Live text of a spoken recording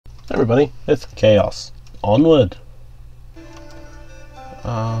Everybody, it's chaos. Onward.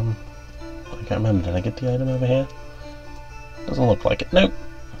 I can't remember. Did I get the item over here? Doesn't look like it. Nope.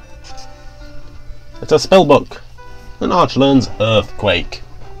 It's a spell book. An arch learns Earthquake.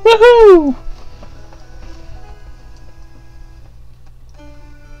 Woohoo!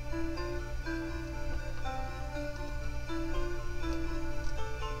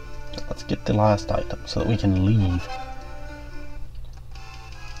 Let's get the last item so that we can leave.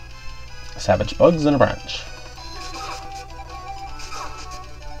 Savage bugs and a branch.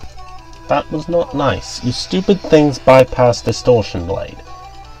 That was not nice. You stupid things bypass Distortion Blade.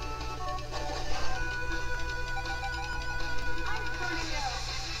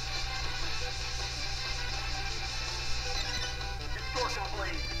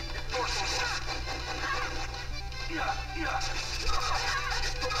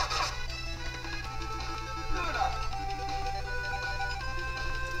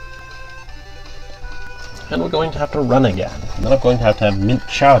 And we're going to have to run again. And then I'm going to have Mint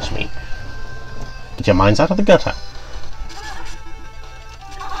charge me. Get your minds out of the gutter.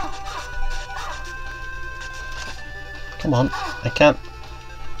 Come on, I can't...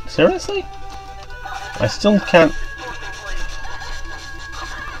 Seriously? I still can't...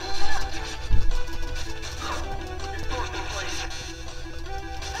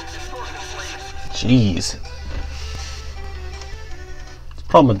 Jeez. The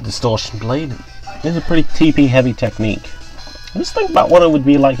problem with Distortion Blade is a pretty TP heavy technique. Just think about what it would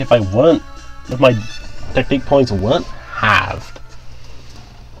be like if if my technique points weren't halved.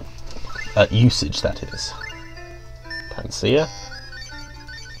 Usage, that is. Phantasia.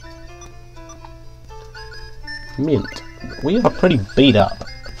 Mint. We are pretty beat up.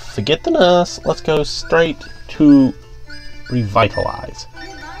 Forget the nurse, let's go straight to Revitalize.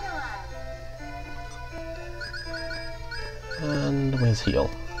 And where's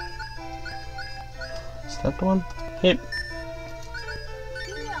heal? Is that the one? Yep.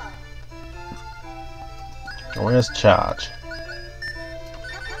 Where's charge?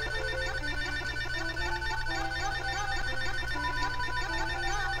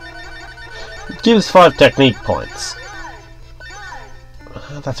 It gives 5 technique points.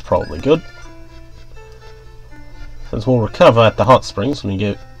 That's probably good. Since we'll recover at the hot springs when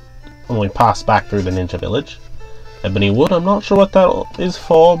we pass back through the ninja village. Ebony wood, I'm not sure what that is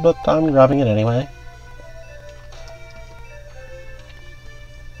for, but I'm grabbing it anyway.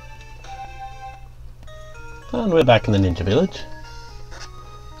 And we're back in the ninja village.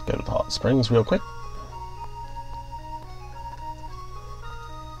 Let's go to the hot springs real quick.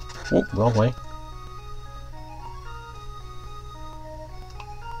 Oh, wrong way.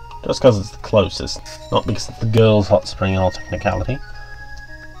 Just because it's the closest, not because it's the girls' hot spring in all technicality.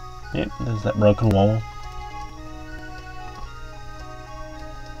 Yep, there's that broken wall.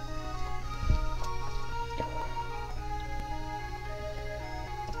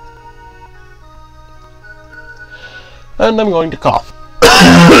 And I'm going to cough.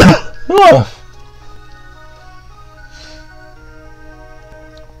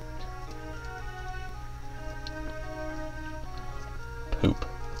 Poop.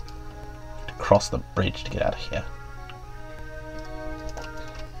 To cross the bridge to get out of here.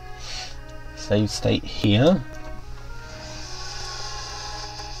 Save state here.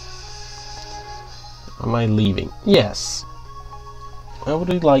 Am I leaving? Yes. Where would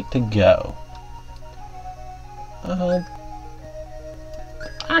we like to go?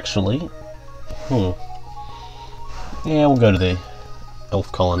 Actually, yeah, we'll go to the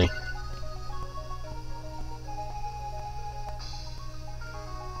elf colony.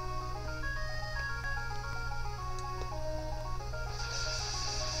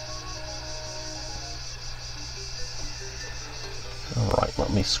 Alright, let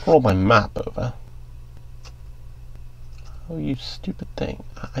me scroll my map over. Oh, you stupid thing.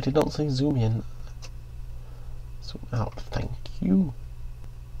 I did not say zoom in. Zoom out, thank you.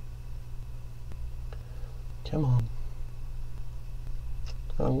 Come on.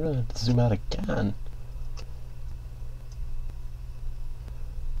 I'm gonna have to zoom out again.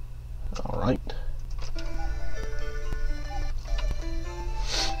 Alright.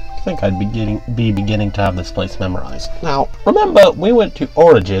 I think I'd be beginning to have this place memorized. Now, remember, we went to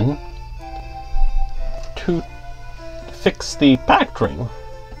Origin to fix the pact ring.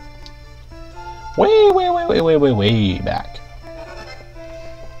 Way back.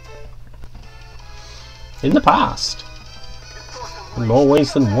 In the past. In more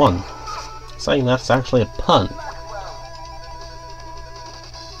ways than one. Saying that's actually a pun.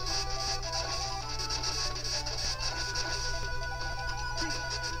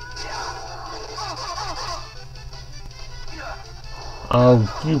 Oh,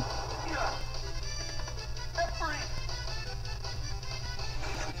 you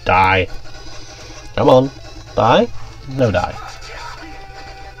Die. Come on. Die? No die.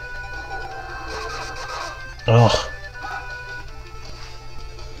 Ugh.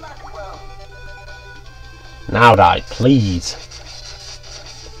 Now die, please.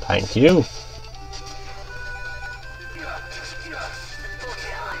 Thank you.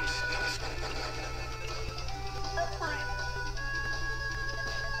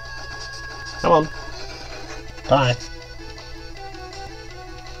 Come on. Die.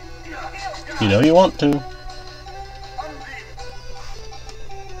 You know you want to.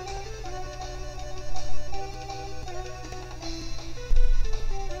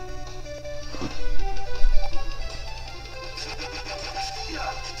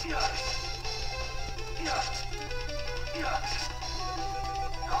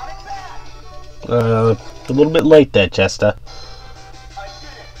 A little bit late there, Chester.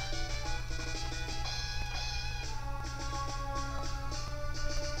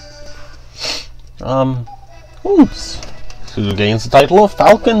 Oops. Suzu gains the title of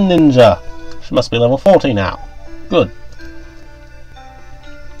Falcon Ninja. She must be level 40 now. Good.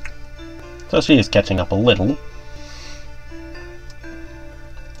 So she is catching up a little.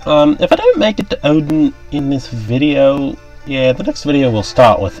 If I don't make it to Odin in this video, yeah, the next video will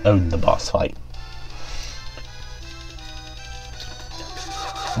start with Odin the boss fight.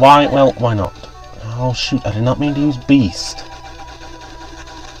 Why? Well, why not? Oh shoot, I did not mean to use Beast.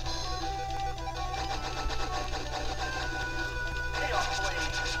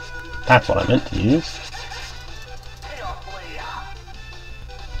 That's what I meant to use.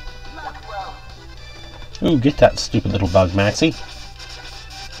 Ooh, get that stupid little bug, Maxie.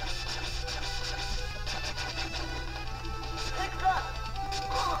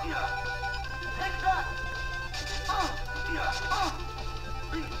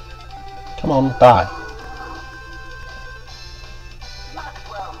 Come on, die.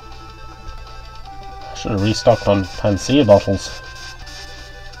 I should have restocked on Phantasia bottles.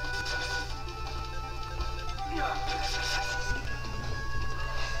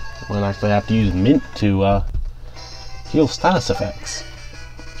 We'll actually have to use mint to heal status effects.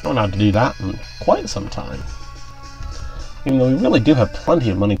 I don't know how to do that in quite some time. Even though we really do have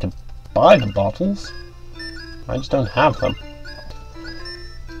plenty of money to buy the bottles, I just don't have them.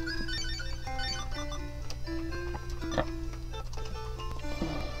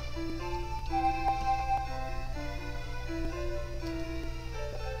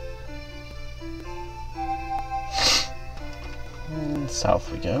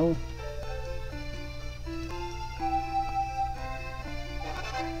 South we go.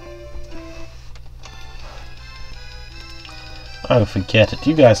 Oh, forget it.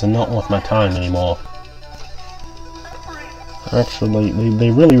 You guys are not worth my time anymore. Actually, they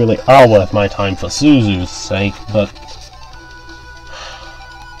really are worth my time for Suzu's sake, but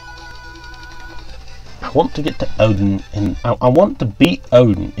I want to get to Odin, and I want to beat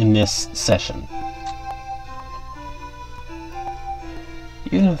Odin in this session.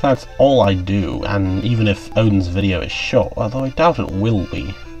 Even if that's all I do, and even if Odin's video is short, although I doubt it will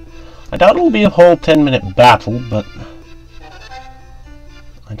be. I doubt it will be a whole 10-minute battle, but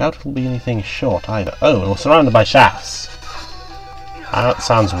I doubt it will be anything short either. Oh, and we're surrounded by shafts. That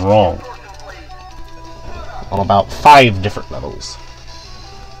sounds wrong. On about 5 different levels.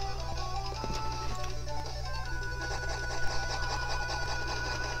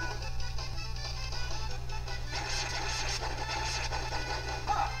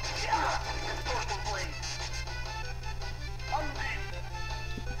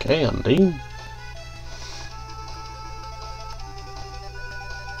 Okay, Undine.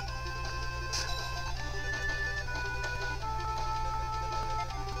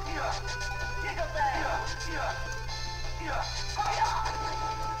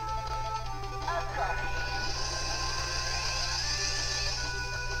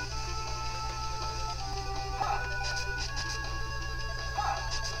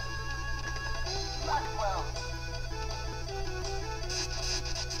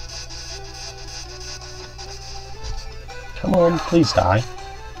 Come on, please die.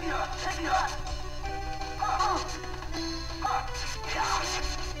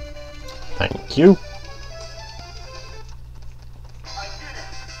 Thank you.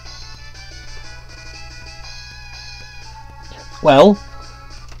 Well,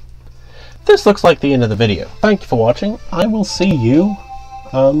 this looks like the end of the video. Thank you for watching. I will see you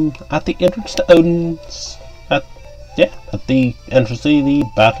at the entrance to Odin's at the entrance to the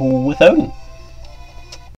battle with Odin.